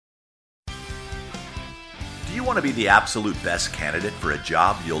you want to be the absolute best candidate for a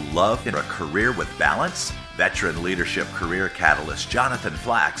job you'll love in a career with balance? Veteran leadership career catalyst Jonathan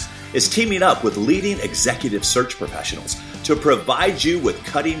Flax is teaming up with leading executive search professionals to provide you with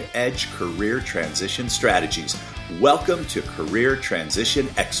cutting-edge career transition strategies. Welcome to Career Transition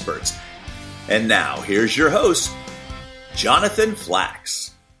Experts. And now, here's your host, Jonathan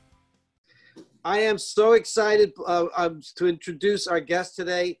Flax. I am so excited to introduce our guest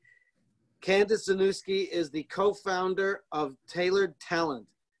today. Candice Zaniewski is the co-founder of Tailored Talent,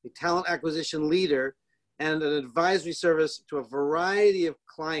 a talent acquisition leader and an advisory service to a variety of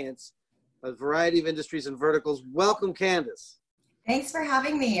clients, a variety of industries and verticals. Welcome, Candice. Thanks for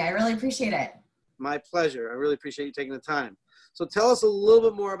having me. I really appreciate it. My pleasure. I really appreciate you taking the time. So tell us a little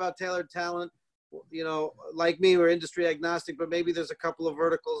bit more about Tailored Talent. You know, like me, we're industry agnostic, but maybe there's a couple of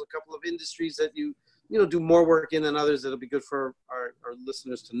verticals, a couple of industries that you do more work in than others that'll be good for our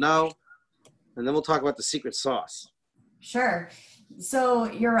listeners to know. And then we'll talk about the secret sauce. Sure.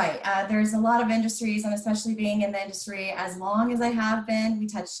 So you're right. There's a lot of industries, and especially being in the industry as long as I have been, we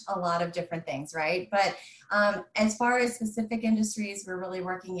touch a lot of different things, right? But as far as specific industries we're really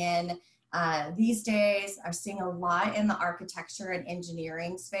working in these days, are seeing a lot in the architecture and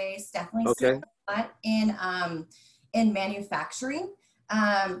engineering space, definitely seeing a lot in manufacturing.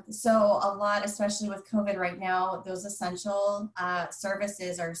 So a lot, especially with COVID right now, those essential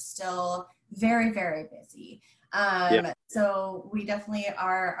services are still very, very busy. So we definitely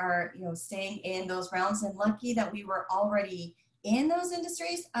are staying in those realms, and lucky that we were already in those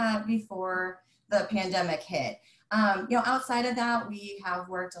industries before the pandemic hit. Outside of that, we have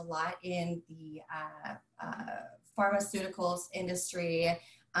worked a lot in the pharmaceuticals industry,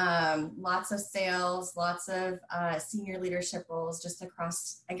 lots of sales, lots of senior leadership roles just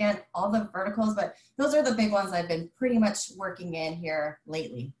across, again, all the verticals, but those are the big ones I've been pretty much working in here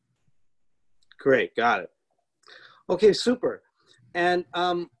lately. Great. Got it. Okay, super. And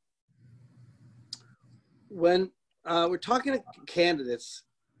when we're talking to candidates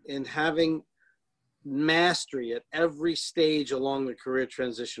and having mastery at every stage along the career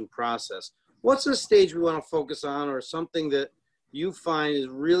transition process, what's the stage we want to focus on, or something that you find is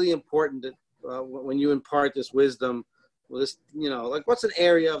really important that when you impart this wisdom? Well, this, what's an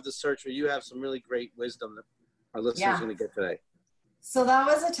area of the search where you have some really great wisdom that our listeners are going to get today? So that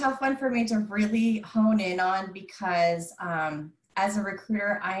was a tough one for me to really hone in on, because as a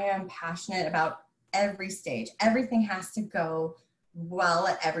recruiter, I am passionate about every stage. Everything has to go well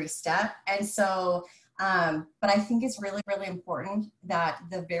at every step. And so, but I think it's really, really important that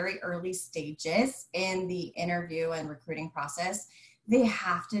the very early stages in the interview and recruiting process, they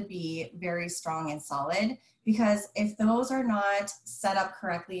have to be very strong and solid, because if those are not set up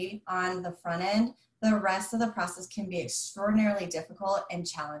correctly on the front end, the rest of the process can be extraordinarily difficult and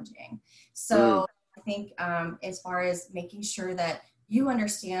challenging. So I think as far as making sure that you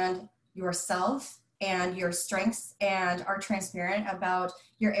understand yourself and your strengths and are transparent about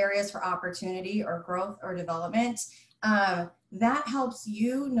your areas for opportunity or growth or development, that helps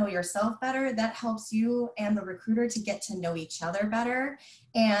you know yourself better. That helps you and the recruiter to get to know each other better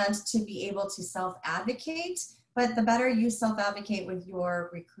and to be able to self-advocate. But the better you self-advocate with your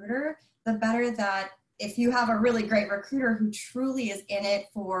recruiter, the better that if you have a really great recruiter who truly is in it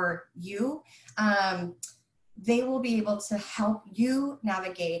for you, they will be able to help you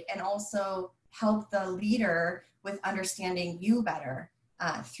navigate and also help the leader with understanding you better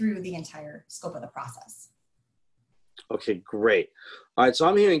through the entire scope of the process. Okay, great. All right, so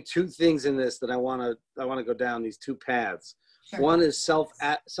I'm hearing two things in this that I want to go down these two paths. Sure. One is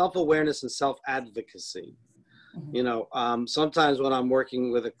self-awareness and self-advocacy. Mm-hmm. Sometimes when I'm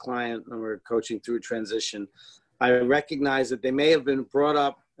working with a client and we're coaching through a transition, I recognize that they may have been brought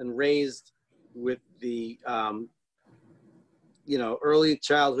up and raised with the, early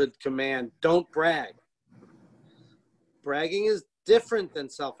childhood command, don't brag. Bragging is different than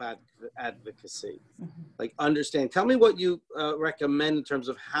self-advocacy. Mm-hmm. Tell me what you recommend in terms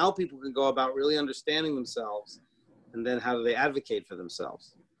of how people can go about really understanding themselves, and then how do they advocate for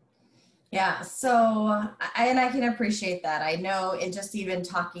themselves? Yeah, so, and I can appreciate that. I know in just even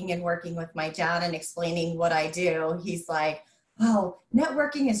talking and working with my dad and explaining what I do, he's like, oh,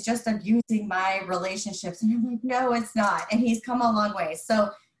 networking is just abusing my relationships. And I'm like, no, it's not. And he's come a long way. So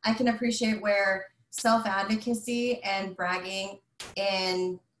I can appreciate where self-advocacy and bragging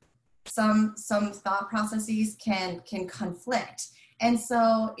in some thought processes can conflict. And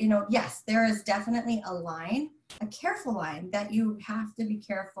so, yes, there is definitely a careful line that you have to be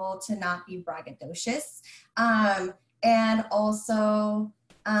careful to not be braggadocious, and also,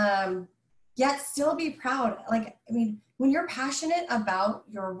 yet still be proud. when you're passionate about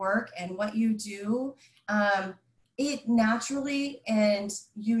your work and what you do, it naturally and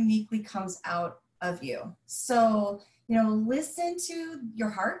uniquely comes out of you. So, listen to your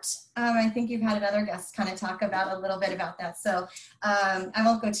heart. I think you've had another guest kind of talk about a little bit about that. So I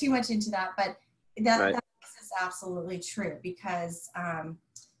won't go too much into that, but that is absolutely true, because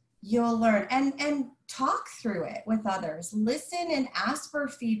you'll learn and talk through it with others. Listen and ask for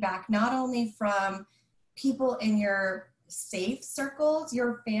feedback, not only from people in your safe circles,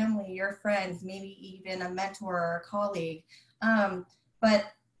 your family, your friends, maybe even a mentor or a colleague. But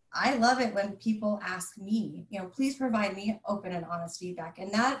I love it when people ask me, please provide me open and honest feedback. And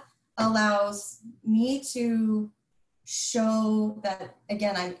that allows me to show that,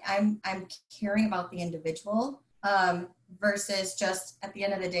 again, I'm caring about the individual, versus just at the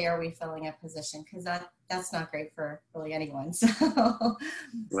end of the day, are we filling a position? Because that's not great for really anyone. So,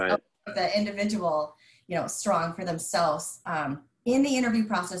 right. So the individual, strong for themselves in the interview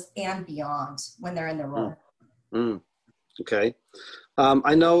process and beyond when they're in the role. Okay.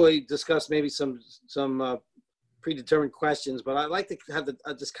 I know we discussed maybe some predetermined questions, but I'd like to have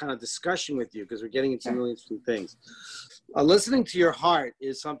this kind of discussion with you, because we're getting into really interesting things. Listening to your heart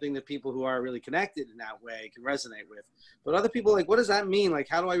is something that people who are really connected in that way can resonate with. But other people, like, what does that mean? Like,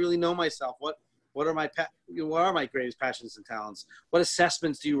 how do I really know myself? What are my greatest passions and talents? What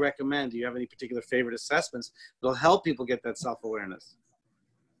assessments do you recommend? Do you have any particular favorite assessments that'll help people get that self-awareness?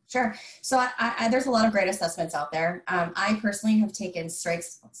 Sure. So there's a lot of great assessments out there. I personally have taken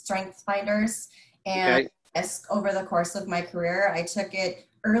strengths finders, and over the course of my career, I took it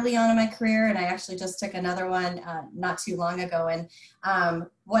early on in my career, and I actually just took another one not too long ago. And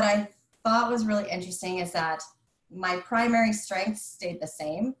what I thought was really interesting is that my primary strengths stayed the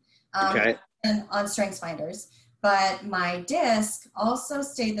same and on strengths finders, but my DISC also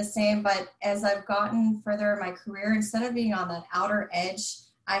stayed the same. But as I've gotten further in my career, instead of being on that outer edge,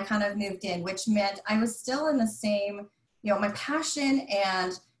 I kind of moved in, which meant I was still in the same, my passion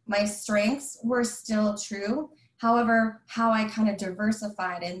and my strengths were still true. However, how I kind of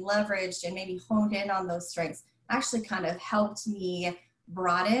diversified and leveraged and maybe honed in on those strengths actually kind of helped me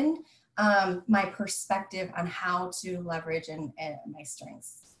broaden my perspective on how to leverage and my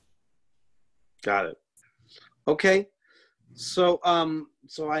strengths. Got it. Okay. So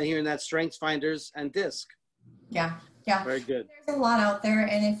I hear in that strengths finders and DISC. Yeah. Very good. There's a lot out there.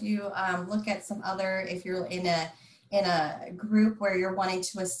 And if you look at some other, if you're in a group where you're wanting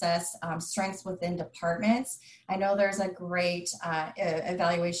to assess strengths within departments, I know there's a great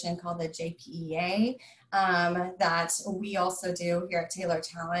evaluation called the JPEA that we also do here at Taylor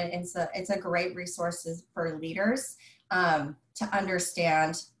Talent. It's a great resource for leaders to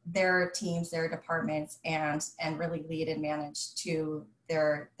understand their teams, their departments, and really lead and manage to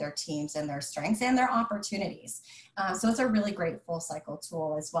their teams and their strengths and their opportunities. So it's a really great full cycle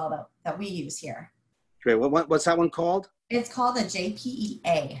tool as well that we use here. Great. What's that one called? It's called the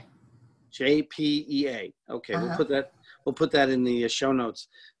JPEA. JPEA. Okay, we'll put that in the show notes.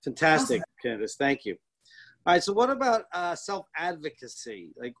 Fantastic, awesome. Candice. Thank you. All right. So, what about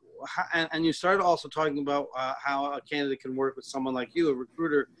self-advocacy? Like, and you started also talking about how a candidate can work with someone like you, a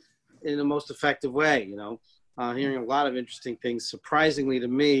recruiter, in the most effective way. Hearing a lot of interesting things. Surprisingly to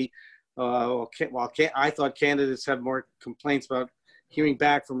me, I thought candidates have more complaints about hearing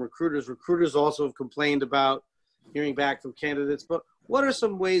back from recruiters. Recruiters also have complained about hearing back from candidates. But what are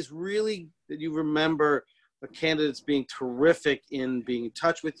some ways really that you remember the candidates being terrific in being in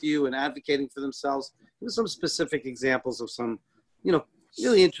touch with you and advocating for themselves? Give us some specific examples of some,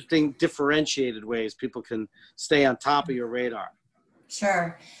 really interesting differentiated ways people can stay on top of your radar.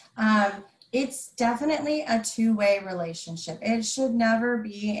 Sure. It's definitely a two-way relationship. It should never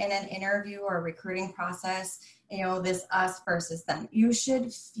be in an interview or recruiting process, this us versus them. You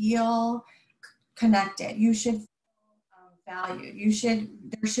should feel connected. You should feel valued.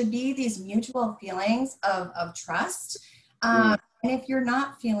 There should be these mutual feelings of trust. And if you're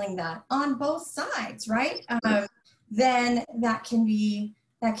not feeling that on both sides, right, then that can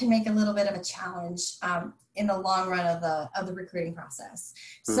make a little bit of a challenge in the long run of the recruiting process.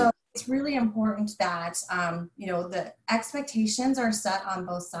 So it's really important that, the expectations are set on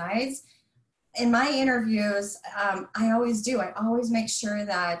both sides. In my interviews, I always make sure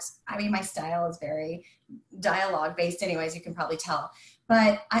that, my style is very dialogue based anyways, you can probably tell.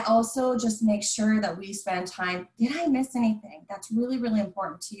 But I also just make sure that we spend time, did I miss anything that's really, really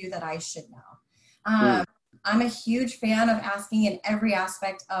important to you that I should know? I'm a huge fan of asking in every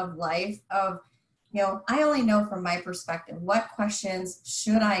aspect of life I only know from my perspective, what questions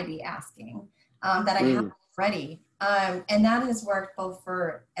should I be asking that I haven't already? And that has worked both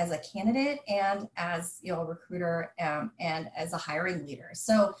for as a candidate and as, you know, a recruiter, and as a hiring leader.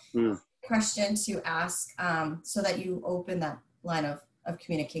 So question to ask, so that you open that line of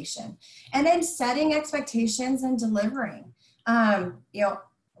communication, and then setting expectations and delivering. You know,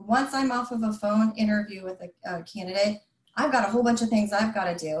 once I'm off of a phone interview with a candidate, I've got a whole bunch of things I've got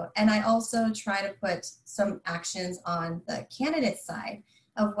to do. And I also try to put some actions on the candidate side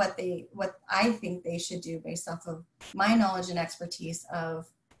of what I think they should do based off of my knowledge and expertise of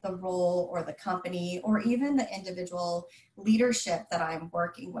the role or the company or even the individual leadership that I'm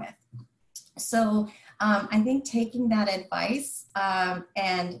working with. So I think taking that advice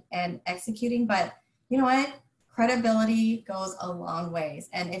and executing, but you know what? Credibility goes a long ways.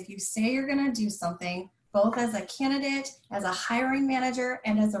 And if you say you're going to do something, both as a candidate, as a hiring manager,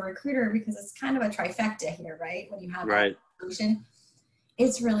 and as a recruiter, because it's kind of a trifecta here, right? When you have that solution,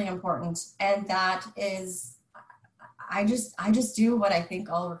 it's really important. And that is, I just do what I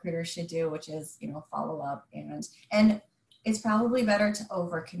think all recruiters should do, which is, you know, follow up. And it's probably better to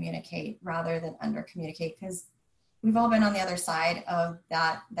over communicate rather than under communicate, because we've all been on the other side of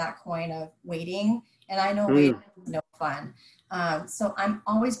that coin of waiting. And I know waiting is no fun. So I'm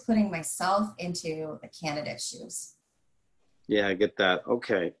always putting myself into the candidate's shoes. Yeah, I get that.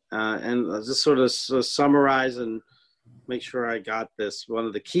 Okay. And I'll just sort of summarize and make sure I got this. One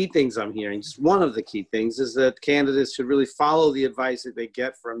of the key things I'm hearing, just one of the key things, is that candidates should really follow the advice that they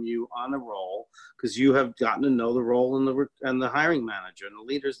get from you on the role, because you have gotten to know the role and the hiring manager and the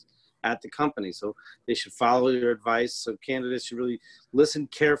leaders at the company. So they should follow your advice. So candidates should really listen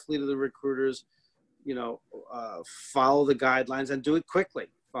carefully to the recruiters, you know, follow the guidelines and do it quickly.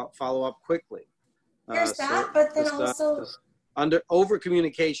 Follow up quickly. There's that, but then also over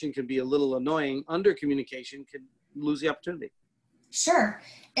communication can be a little annoying. Under communication can lose the opportunity. Sure.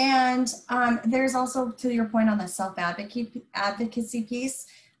 And there's also, to your point on the self-advocacy piece,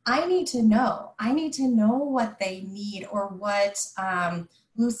 I need to know what they need or what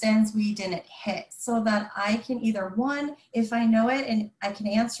loose ends we didn't hit, so that I can either, one, if I know it and I can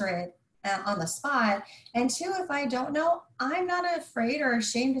answer it on the spot, and two, if I don't know, I'm not afraid or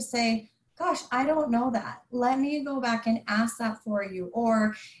ashamed to say, gosh, I don't know that. Let me go back and ask that for you,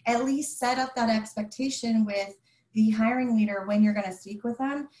 or at least set up that expectation with the hiring leader when you're going to speak with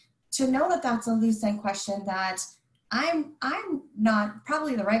them, to know that that's a loose end question that I'm not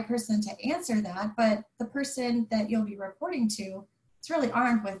probably the right person to answer that, but the person that you'll be reporting to is really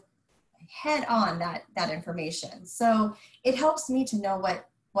armed with head on that information. So it helps me to know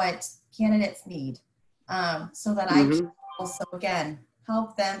what candidates need, so that I can also, again,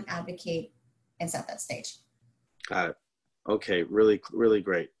 help them advocate and set that stage. Got it. Okay, really, really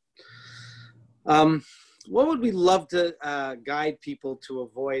great. What would we love to guide people to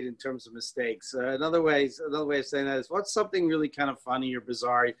avoid in terms of mistakes? Another way of saying that is, what's something really kind of funny or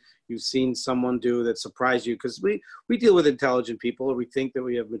bizarre you've seen someone do that surprised you? Because we deal with intelligent people, or we think that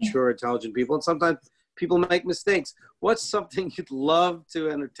we have mature, intelligent people, and sometimes people make mistakes. What's something you'd love to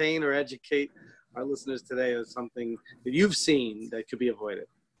entertain or educate our listeners today, or something that you've seen that could be avoided?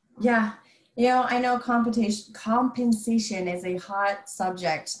 Yeah. You know, I know compensation is a hot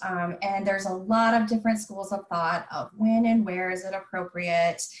subject, and there's a lot of different schools of thought of when and where is it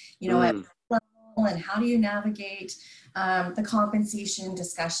appropriate, you know, at what level, and how do you navigate the compensation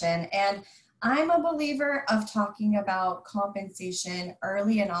discussion. And I'm a believer of talking about compensation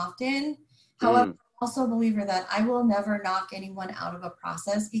early and often. However, I'm also a believer that I will never knock anyone out of a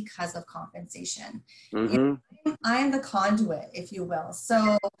process because of compensation. You know, I'm the conduit, if you will.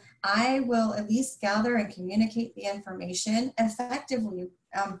 So I will at least gather and communicate the information effectively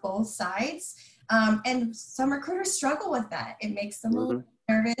on both sides. And some recruiters struggle with that. It makes them a little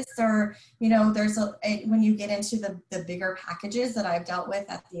nervous, or, you know, there's when you get into the bigger packages that I've dealt with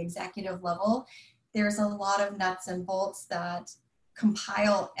at the executive level, there's a lot of nuts and bolts that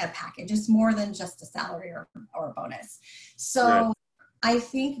compile a package. It's more than just a salary or a bonus. So I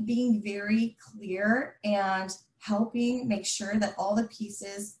think being very clear and helping make sure that all the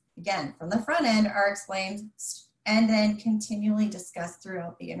pieces, again, from the front end, are explained and then continually discussed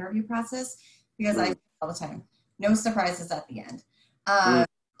throughout the interview process, because I say all the time, no surprises at the end.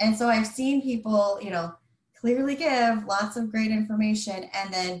 And so I've seen people, you know, clearly give lots of great information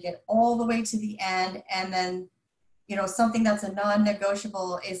and then get all the way to the end, and then, you know, something that's a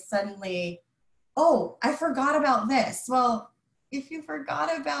non-negotiable is suddenly, oh, I forgot about this. Well, if you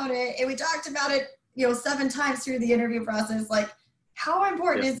forgot about it, and we talked about it, you know, 7 times through the interview process, like, how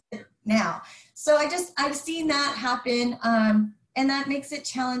important is it now? So I've seen that happen, and that makes it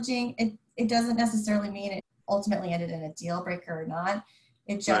challenging. It doesn't necessarily mean it ultimately ended in a deal breaker or not.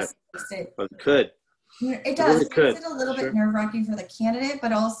 It just makes it. But it could. It does. Really It could. makes it a little bit nerve-wracking for the candidate,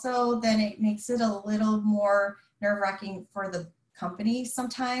 but also then it makes it a little more nerve-wracking for the company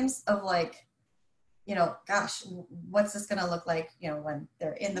sometimes of like, gosh, what's this going to look like, when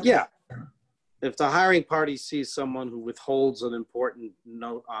they're in the program. If the hiring party sees someone who withholds an important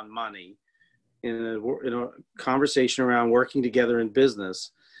note on money in a conversation around working together in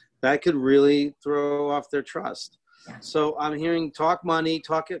business, that could really throw off their trust. Yeah. So I'm hearing talk money,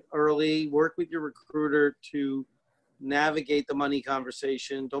 talk it early, work with your recruiter to navigate the money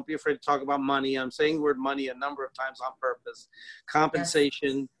conversation. Don't be afraid to talk about money. I'm saying the word money a number of times on purpose.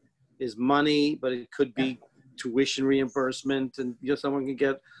 Compensation is money, but it could be tuition reimbursement, and someone can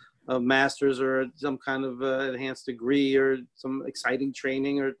get a master's or some kind of enhanced degree or some exciting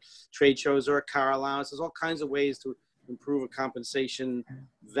training or trade shows or a car allowance. There's all kinds of ways to improve a compensation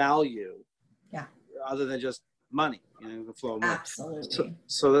value other than just money, the flow of money. Absolutely.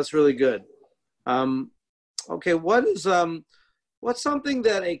 So that's really good. Okay, what's something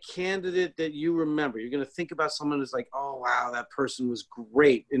that a candidate that you remember, you're going to think about someone who's like, oh, wow, that person was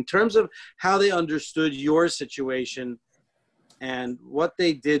great in terms of how they understood your situation and what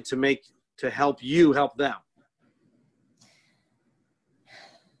they did to help you help them?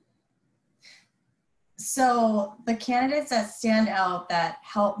 So the candidates that stand out that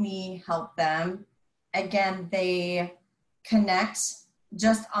help me help them, again, they connect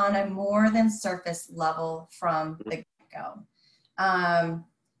just on a more than surface level from the get-go. And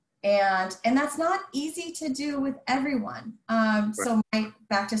that's not easy to do with everyone. So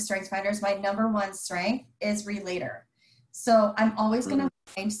back to Strengths Finders, my number one strength is relator. So I'm always going to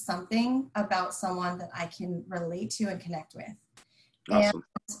find something about someone that I can relate to and connect with. Awesome.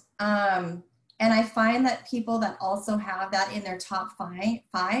 And I find that people that also have that in their top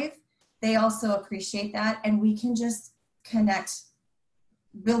five, they also appreciate that, and we can just connect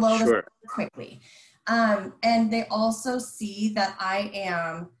below this quickly. And they also see that I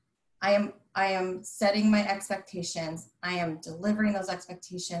am setting my expectations. I am delivering those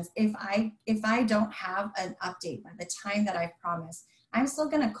expectations. If I don't have an update by the time that I've promised, I'm still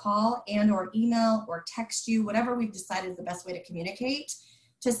going to call and or email or text you, whatever we've decided is the best way to communicate,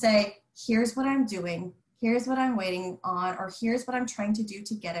 to say, here's what I'm doing, here's what I'm waiting on, or here's what I'm trying to do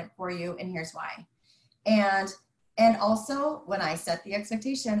to get it for you, and here's why. And also, when I set the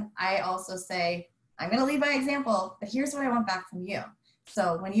expectation, I also say, I'm going to lead by example, but here's what I want back from you.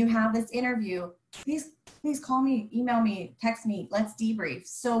 So when you have this interview, please call me, email me, text me, let's debrief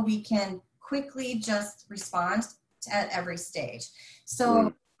so we can quickly just respond at every stage.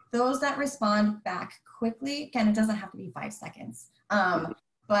 So those that respond back quickly, again, it doesn't have to be 5 seconds.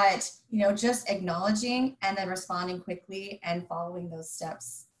 But, just acknowledging and then responding quickly and following those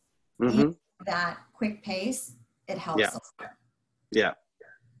steps in that quick pace, it helps.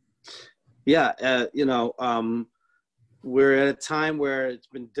 We're at a time where it's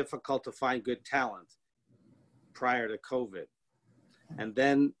been difficult to find good talent prior to COVID. And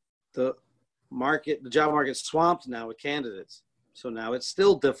then the job market swamped now with candidates. So now it's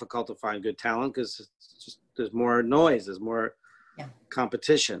still difficult to find good talent because there's more noise, there's more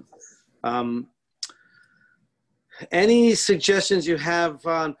competition. Any suggestions you have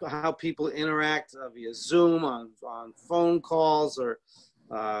on how people interact via Zoom, on phone calls, or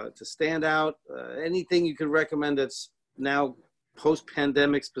to stand out? Anything you could recommend that's now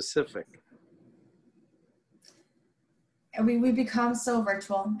post-pandemic specific? We become so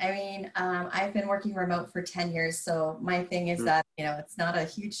virtual. I mean, I've been working remote for 10 years. So my thing is that, it's not a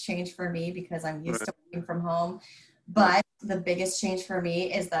huge change for me because I'm used to working from home. But the biggest change for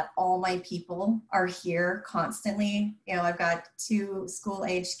me is that all my people are here constantly. I've got 2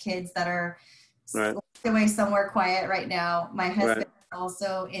 school-aged kids that are away somewhere quiet right now. My husband is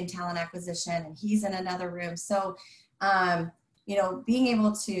also in talent acquisition, and he's in another room. So, being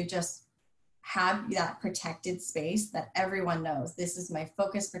able to just have that protected space that everyone knows, this is my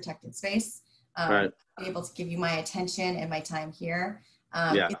focus protected space. Be able to give you my attention and my time here.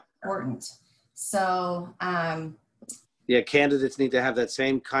 It's important. So, candidates need to have that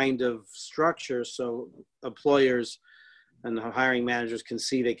same kind of structure so employers and the hiring managers can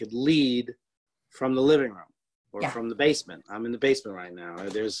see they could lead from the living room or from the basement. I'm in the basement right now.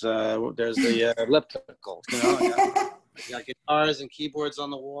 There's the elliptical. I got guitars and keyboards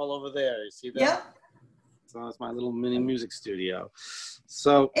on the wall over there. You see that? Yep. So it's my little mini music studio.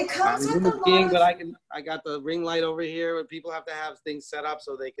 So it comes I'm with being, but I got the ring light over here, but people have to have things set up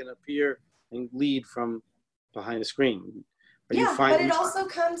so they can appear and lead from behind the screen. But it also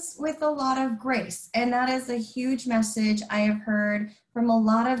comes with a lot of grace. And that is a huge message I have heard from a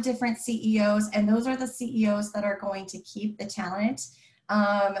lot of different CEOs. And those are the CEOs that are going to keep the talent.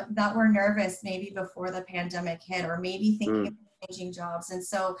 that were nervous maybe before the pandemic hit, or maybe thinking of changing jobs. And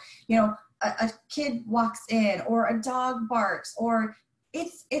so, you know, a kid walks in, or a dog barks, or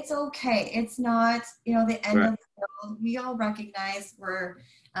it's okay. It's not, you know, the end of the world. We all recognize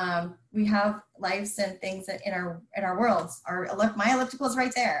we have lives and things that in our worlds. My elliptical is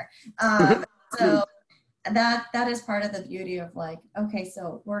right there. So that is part of the beauty of like, okay,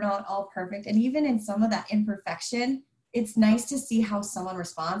 so we're not all perfect. And even in some of that imperfection, it's nice to see how someone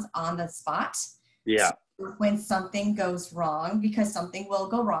responds on the spot. Yeah. So when something goes wrong, because something will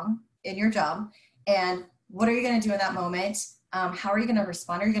go wrong in your job. And what are you going to do in that moment? How are you going to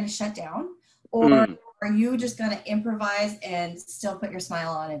respond? Are you going to shut down? Or are you just going to improvise and still put your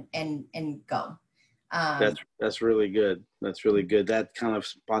smile on and go? That's really good. That's really good. That kind of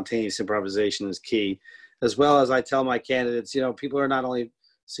spontaneous improvisation is key. As well as I tell my candidates, you know, people are not only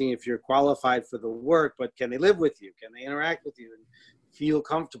seeing if you're qualified for the work, but can they live with you? Can they interact with you and feel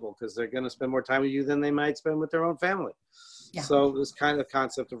comfortable? Because they're going to spend more time with you than they might spend with their own family. Yeah. So this kind of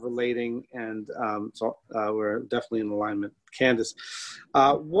concept of relating, and so we're definitely in alignment. Candice,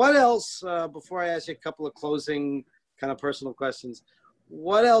 what else, before I ask you a couple of closing kind of personal questions,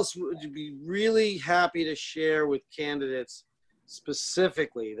 what else would you be really happy to share with candidates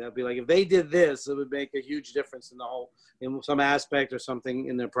specifically? That'd be like, if they did this, it would make a huge difference in some aspect or something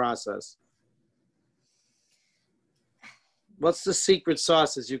in their process. What's the secret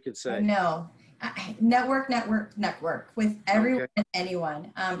sauce, as you could say? No. Network with everyone and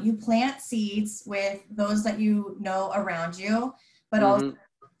anyone. You plant seeds with those that you know around you, but also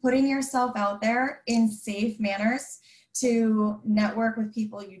putting yourself out there in safe manners to network with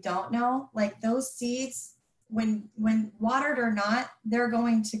people you don't know. Like those seeds, when watered or not, they're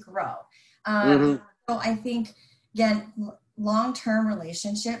going to grow. So I think, again, long-term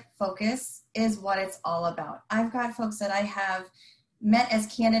relationship focus is what it's all about. I've got folks that I have met as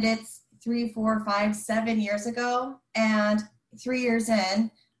candidates 3, 4, 5, 7 years ago, and 3 years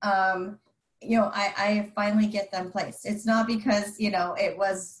in, you know, I finally get them placed. It's not because, you know, it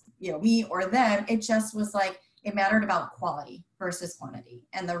was, you know, me or them. It just was like, it mattered about quality versus quantity,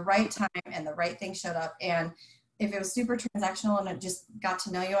 and the right time and the right thing showed up. And if it was super transactional and it just got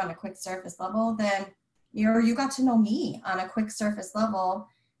to know you on a quick surface level, then you got to know me on a quick surface level.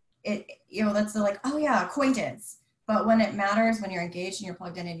 You know, that's like, oh yeah, acquaintance. But when it matters, when you're engaged and you're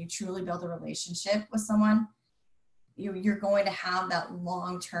plugged in and you truly build a relationship with someone, you're going to have that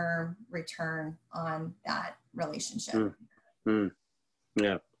long-term return on that relationship.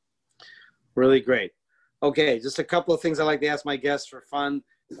 Yeah, really great. Okay, just a couple of things I like to ask my guests for fun.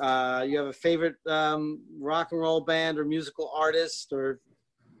 You have a favorite rock and roll band or musical artist or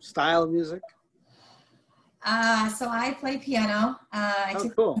style of music? So I play piano.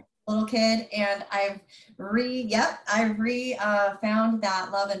 Cool. Little kid, and I've found that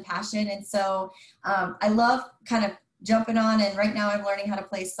love and passion. And so I love kind of jumping on, and right now I'm learning how to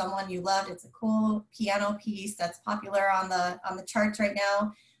play Someone You Loved. It's a cool piano piece that's popular on the charts right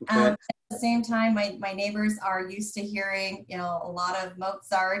now. At the same time, my neighbors are used to hearing, you know, a lot of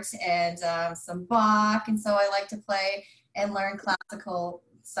Mozart and some Bach, and so I like to play and learn classical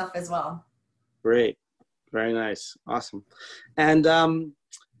stuff as well. Great. Very nice. Awesome. And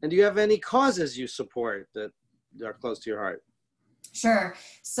do you have any causes you support that are close to your heart? Sure.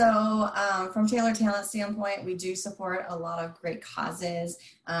 So from Taylor Talent standpoint, we do support a lot of great causes.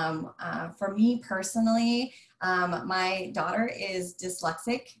 For me personally, my daughter is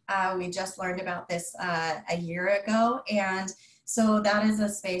dyslexic. We just learned about this a year ago. And so that is a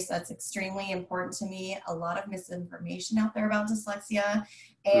space that's extremely important to me. A lot of misinformation out there about dyslexia.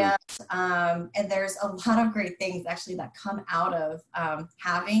 And there's a lot of great things actually that come out of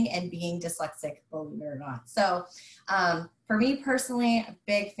having and being dyslexic, believe it or not. So for me personally, a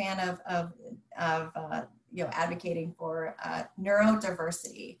big fan of you know, advocating for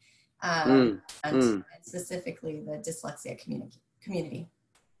neurodiversity and specifically the dyslexia community.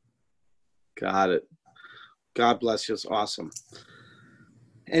 Got it. God bless you. It's awesome.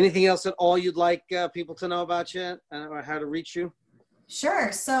 Anything else at all you'd like people to know about you or how to reach you? Sure.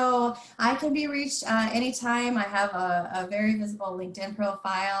 So I can be reached anytime. I have a very visible LinkedIn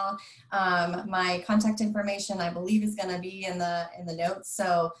profile. My contact information, I believe, is going to be in the notes.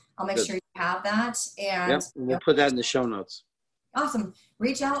 So I'll make sure you have that. And we'll put that in the show notes. Awesome.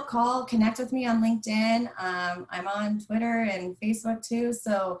 Reach out, call, connect with me on LinkedIn. I'm on Twitter and Facebook too.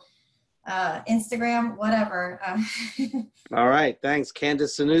 So Instagram, whatever. All right. Thanks.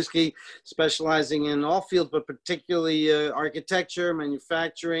 Candice Zaniewski, specializing in all fields, but particularly architecture,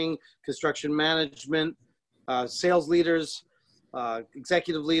 manufacturing, construction management, sales leaders,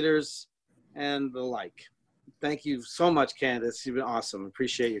 executive leaders, and the like. Thank you so much, Candice. You've been awesome.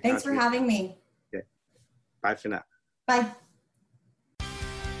 Appreciate your Thanks for having me. Okay. Bye for now. Bye.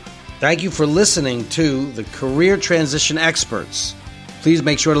 Thank you for listening to the Career Transition Experts. Please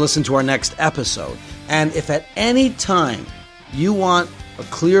make sure to listen to our next episode. And if at any time you want a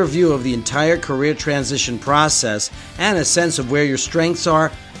clear view of the entire career transition process and a sense of where your strengths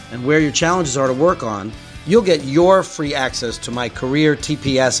are and where your challenges are to work on, you'll get your free access to my Career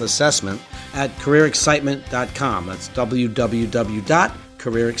TPS assessment at careerexcitement.com. That's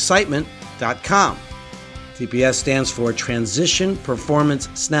www.careerexcitement.com. TPS stands for Transition Performance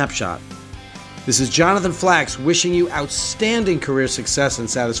Snapshot. This is Jonathan Flax wishing you outstanding career success and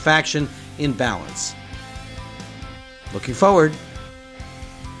satisfaction in balance. Looking forward.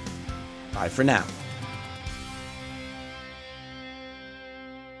 Bye for now.